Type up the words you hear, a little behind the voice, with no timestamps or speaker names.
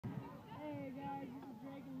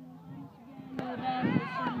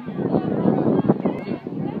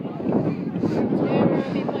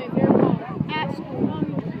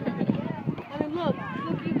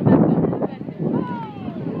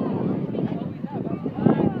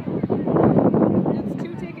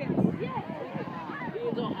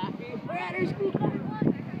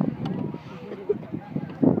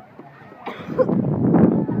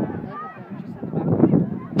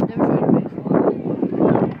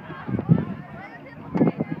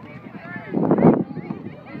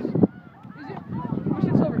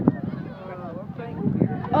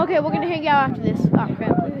Okay, we're gonna hang out after this. Oh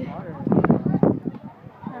crap.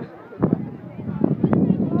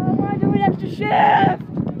 Oh, we're doing extra shift!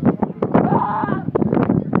 Ah!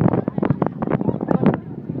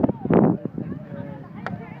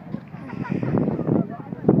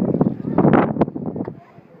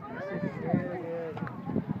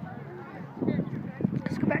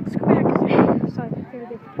 Let's go back. Sorry, here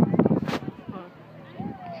we go.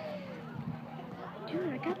 Dude,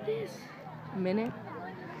 I got this. A minute.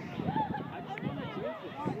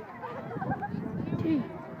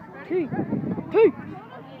 Hey!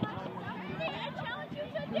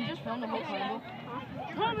 You just filmed the whole carnival?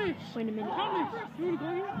 Thomas! Wait a minute. Thomas! You want to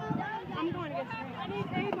go here? I'm going to get straight. I need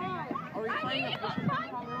 8 miles. Are we playing a fishing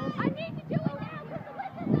carnival? I need to do it now because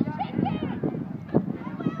the chicken!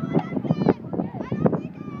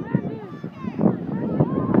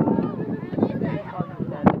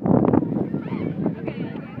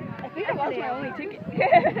 I think I lost my only ticket.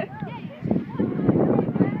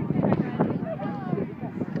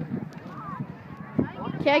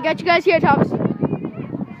 Okay, I got you guys here, Thomas.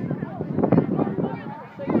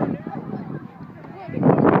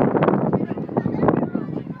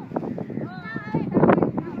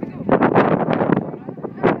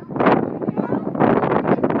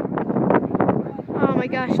 Oh my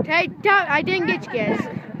gosh. Hey, I didn't get you guys.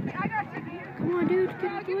 Come on, dude.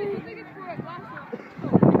 Get away.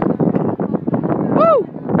 Woo!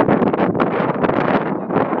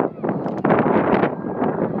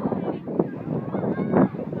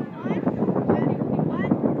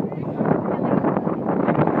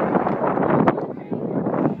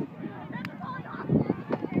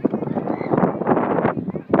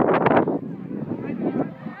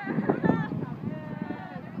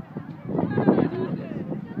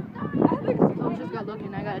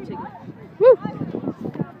 Looking, I got a ticket. Woo!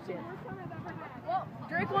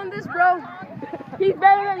 Drake won this, bro. He's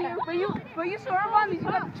better than you. But you sort of won. You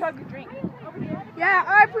still have to chug the drink. Yeah,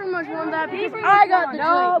 I pretty much won that because I got the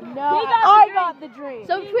drink. No. I got the drink.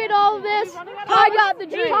 So between all of this, I got the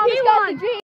drink. Thomas got the drink.